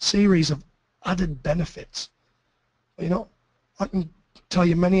series of added benefits. You know, I can tell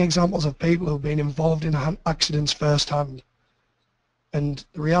you many examples of people who've been involved in accidents firsthand, and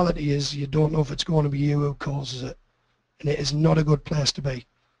the reality is you don't know if it's going to be you who causes it. and it is not a good place to be.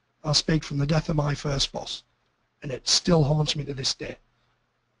 I'll speak from the death of my first boss, and it still haunts me to this day.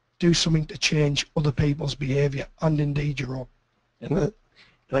 Do something to change other people's behaviour, and indeed your own. And I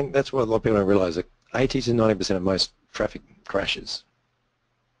think that's what a lot of people don't realise, that 80 to 90% of most traffic crashes,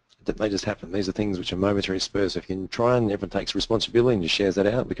 they just happen. These are things which are momentary spurs. So if you can try and everyone takes responsibility and just shares that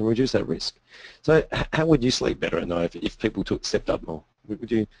out, we can reduce that risk. So how would you sleep better at night if people stepped up more?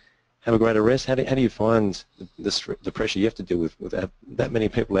 Would you have a greater rest? How do you find the pressure you have to deal with that many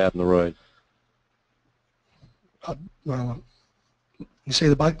people out on the road? Well, you see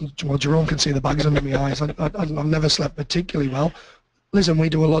the bag. Well, Jerome can see the bags under my eyes. I've never slept particularly well. Listen, we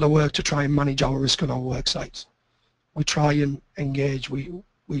do a lot of work to try and manage our risk on our work sites. We try and engage. We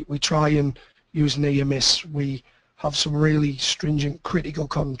try and use near miss. We have some really stringent critical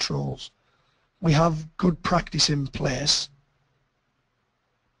controls. We have good practice in place.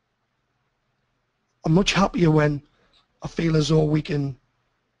 I'm much happier when I feel as though we can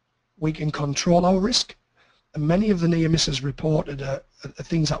control our risk. And many of the near misses reported are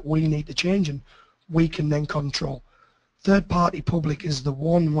things that we need to change and we can then control. Third party public is the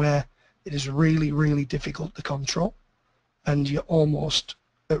one where it is really, really difficult to control, and you're almost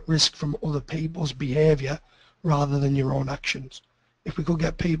at risk from other people's behaviour rather than your own actions. If we could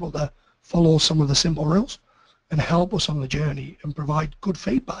get people to follow some of the simple rules and help us on the journey and provide good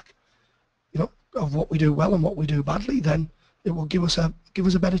feedback, you know, of what we do well and what we do badly, then it will give us a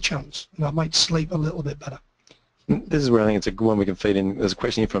better chance, and I might sleep a little bit better. This is where I think it's a good one we can feed in. There's a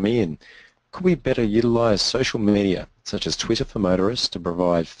question here from Ian. Could we better utilise social media, such as Twitter for motorists, to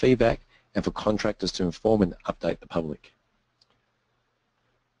provide feedback and for contractors to inform and update the public?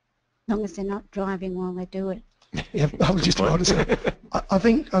 As long as they're not driving while they do it. Yeah, I was just about to say. I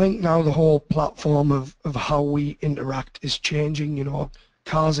think now the whole platform of how we interact is changing. You know,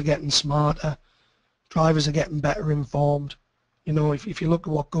 cars are getting smarter, drivers are getting better informed. You know, if you look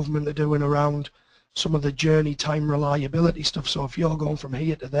at what government are doing around some of the journey time reliability stuff, so if you're going from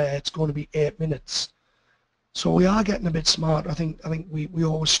here to there, it's going to be 8 minutes. So we are getting a bit smart. I think we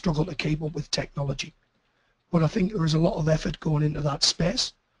always struggle to keep up with technology, but I think there is a lot of effort going into that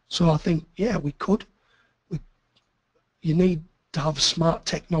space. So I think, yeah, we could. You need to have smart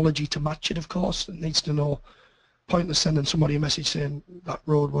technology to match it, of course. It needs to know, pointless sending somebody a message saying that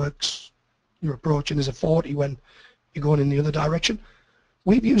roadworks you're approaching is a 40 when you're going in the other direction.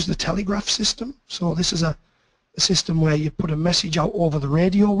 We've used the telegraph system, so this is a system where you put a message out over the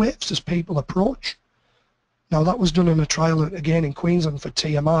radio waves as people approach. Now that was done in a trial again in Queensland for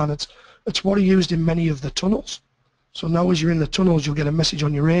TMR, and it's what are used in many of the tunnels. So now as you're in the tunnels, you'll get a message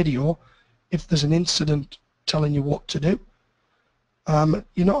on your radio if there's an incident telling you what to do.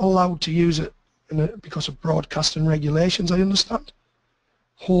 You're not allowed to use it because of broadcasting regulations, I understand,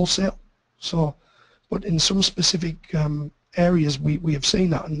 wholesale. So, but in some specific areas we have seen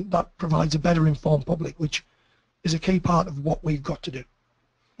that, and that provides a better informed public, which is a key part of what we've got to do.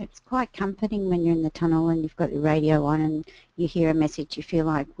 It's quite comforting when you're in the tunnel and you've got your radio on and you hear a message, you feel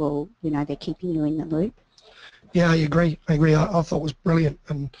like, well, you know, they're keeping you in the loop. Yeah, I agree. I thought it was brilliant,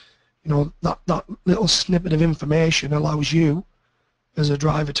 and you know, that little snippet of information allows you as a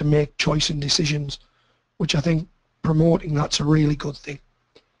driver to make choice and decisions, which I think promoting that's a really good thing.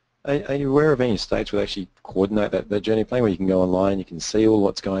 Are you aware of any states where they actually coordinate that journey plan, where you can go online, you can see all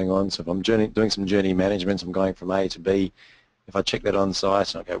what's going on? So if I'm doing some journey management, I'm going from A to B, if I check that on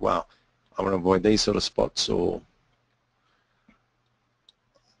site and I go, wow, I want to avoid these sort of spots, or...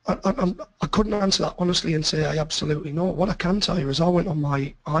 I couldn't answer that honestly and say I absolutely know. What I can tell you is I went on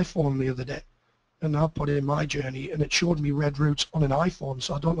my iPhone the other day and I put in my journey and it showed me red routes on an iPhone,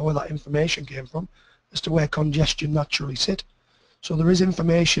 so I don't know where that information came from as to where congestion naturally sit. So there is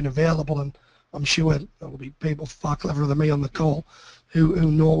information available, and I'm sure there will be people far cleverer than me on the call who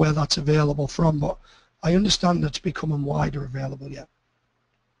know where that's available from, but I understand it's becoming wider available yet.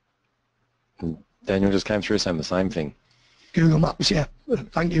 Daniel just came through saying the same thing. Google Maps, yeah.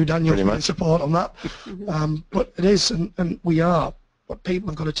 Thank you, Daniel, for your support on that. But it is, and we are, but people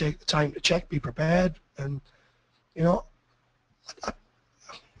have got to take the time to check, be prepared, and, you know,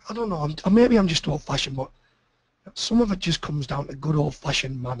 I don't know, maybe I'm just old-fashioned, but some of it just comes down to good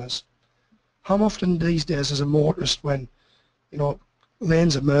old-fashioned manners. How often these days as a motorist, when, you know,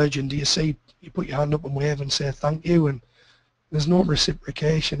 lanes are merging, do you see, you put your hand up and wave and say thank you, and there's no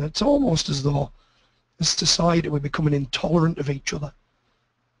reciprocation? It's almost as though as society we're becoming intolerant of each other,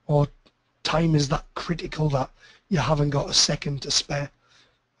 or time is that critical that you haven't got a second to spare.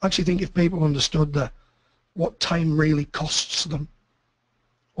 I actually think if people understood what time really costs them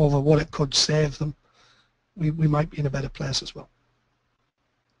over what it could save them, we might be in a better place as well.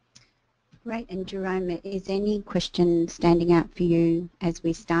 Great. And Jerome, is any question standing out for you as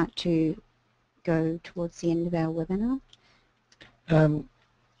we start to go towards the end of our webinar?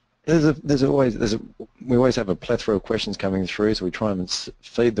 We always have a plethora of questions coming through, so we try and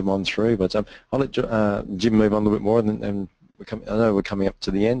feed them on through. But I'll let Jim move on a little bit more, and I know we're coming up to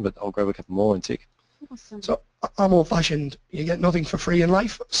the end, but I'll grab a couple more and tick. Awesome. So I'm old-fashioned. You get nothing for free in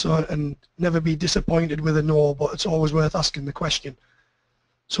life, so and never be disappointed with a no. But it's always worth asking the question.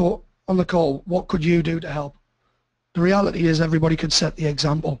 So on the call, what could you do to help? The reality is everybody could set the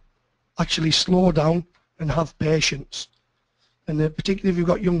example. Actually slow down and have patience. And particularly if you've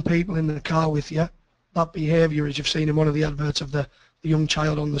got young people in the car with you, that behaviour, as you've seen in one of the adverts of the young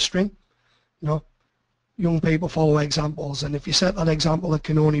child on the string, you know, young people follow examples, and if you set that example, it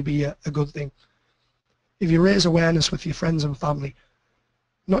can only be a good thing. If you raise awareness with your friends and family,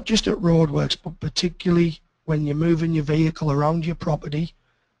 not just at roadworks, but particularly when you're moving your vehicle around your property,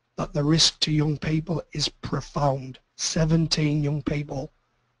 that the risk to young people is profound. 17 young people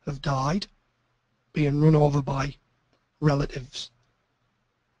have died being run over by relatives.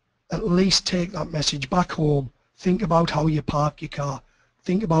 At least take that message back home. Think about how you park your car.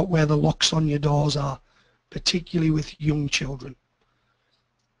 Think about where the locks on your doors are, particularly with young children.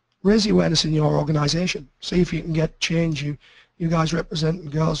 Raise the awareness in your organisation. See if you can get change. You guys represent,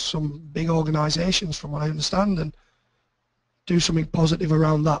 girls, some big organisations from what I understand, and do something positive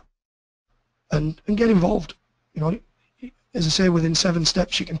around that. And get involved. You know, as I say, within 7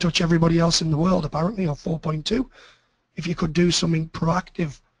 steps you can touch everybody else in the world apparently, or 4.2. If you could do something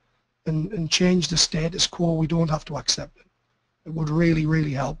proactive and change the status quo, we don't have to accept it. It would really,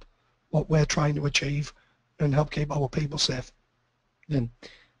 really help what we're trying to achieve and help keep our people safe. Then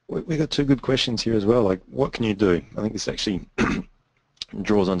we got 2 good questions here as well. Like, what can you do? I think this actually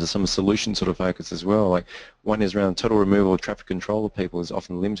draws onto some solution sort of focus as well. Like, one is around total removal of traffic control of people is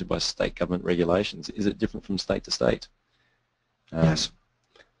often limited by state government regulations. Is it different from state to state? Yes.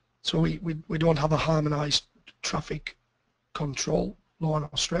 So we don't have a harmonised traffic control law in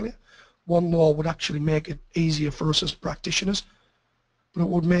Australia. One law would actually make it easier for us as practitioners, but it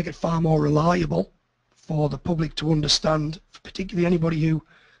would make it far more reliable for the public to understand, particularly anybody who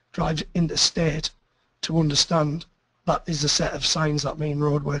drives interstate, to understand that is a set of signs that mean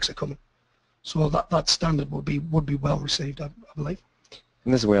roadworks are coming. So that standard would be well received, I believe.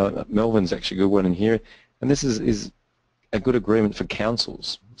 And this is where Melvin's actually a good one in here, and this is a good agreement for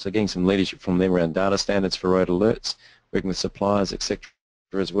councils. So getting some leadership from them around data standards for road alerts, working with suppliers, etc.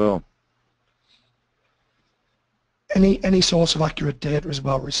 as well. Any source of accurate data is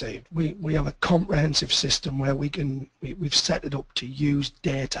well received. We have a comprehensive system where we've set it up to use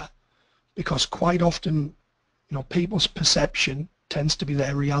data, because quite often, you know, people's perception tends to be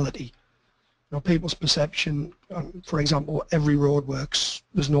their reality. You know, people's perception, for example, every road works,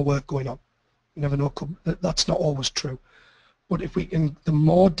 there's no work going on. You never know, that's not always true. But if we can, the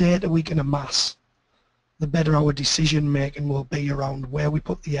more data we can amass, the better our decision making will be around where we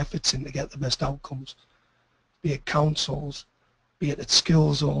put the efforts in to get the best outcomes, be it councils, be it at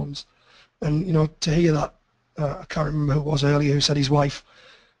skill zones. And you know, to hear that, I can't remember who it was earlier who said his wife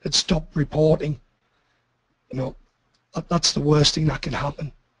had stopped reporting. You know, that's the worst thing that can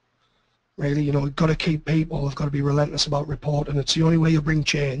happen. Really, you know, we've got to keep people, have got to be relentless about reporting. It's the only way you bring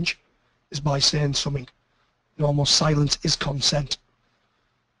change is by saying something. You know, almost silence is consent.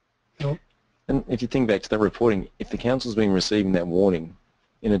 You know. And if you think back to that reporting, if the council's been receiving that warning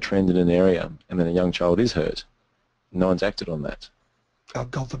in a trend in an area and then a young child is hurt, no one's acted on that. Oh,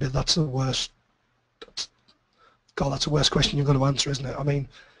 God forbid, that's the worst. That's the worst question you've got to answer, isn't it? I mean,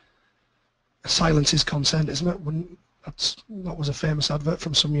 silence is consent, isn't it? That was a famous advert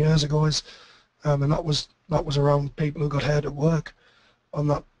from some years ago, and that was around people who got hurt at work on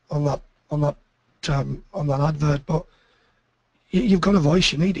that advert. But you've got a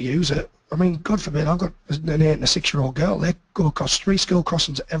voice, you need to use it. I mean, God forbid, I've got an 8 and a 6-year-old girl. They go across 3 school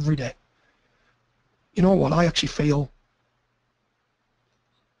crossings every day. You know what? I feel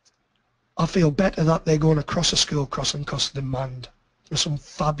better that they're going across a school crossing because they're manned. There's some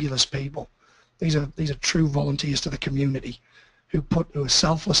fabulous people. These are true volunteers to the community who are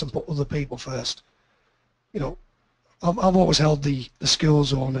selfless and put other people first. You know, I've always held the skill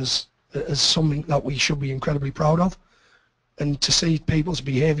zone as something that we should be incredibly proud of. And to see people's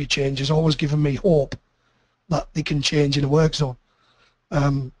behaviour change has always given me hope that they can change in a work zone.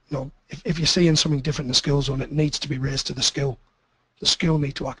 You know, if you're seeing something different in the skill zone, it needs to be raised to the skill. The skill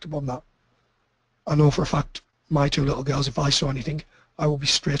need to act upon that. I know for a fact my 2 little girls, if I saw anything, I will be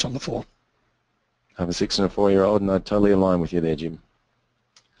straight on the phone. I have a 6 and a 4-year-old, and I totally align with you there, Jim.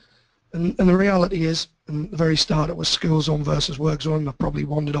 And the reality is, in the very start, it was school zone versus work zone. I probably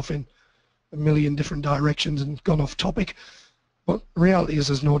wandered off in a million different directions and gone off topic, but reality is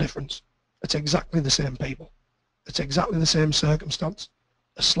there's no difference. It's exactly the same people. It's exactly the same circumstance,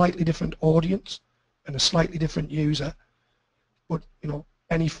 a slightly different audience and a slightly different user, but you know,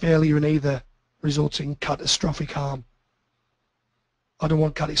 any failure in either results in catastrophic harm. I don't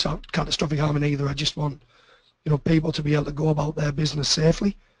want catastrophic harm in either. I just want, you know, people to be able to go about their business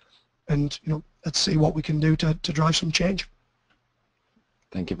safely, and you know, let's see what we can do to drive some change.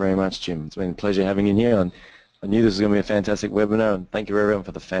 Thank you very much, Jim. It's been a pleasure having you here. And I knew this was going to be a fantastic webinar, and thank you everyone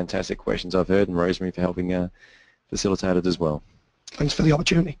for the fantastic questions I've heard, and Rosemary for helping facilitate it as well. Thanks for the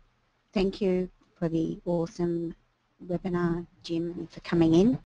opportunity. Thank you for the awesome webinar, Jim, and for coming in.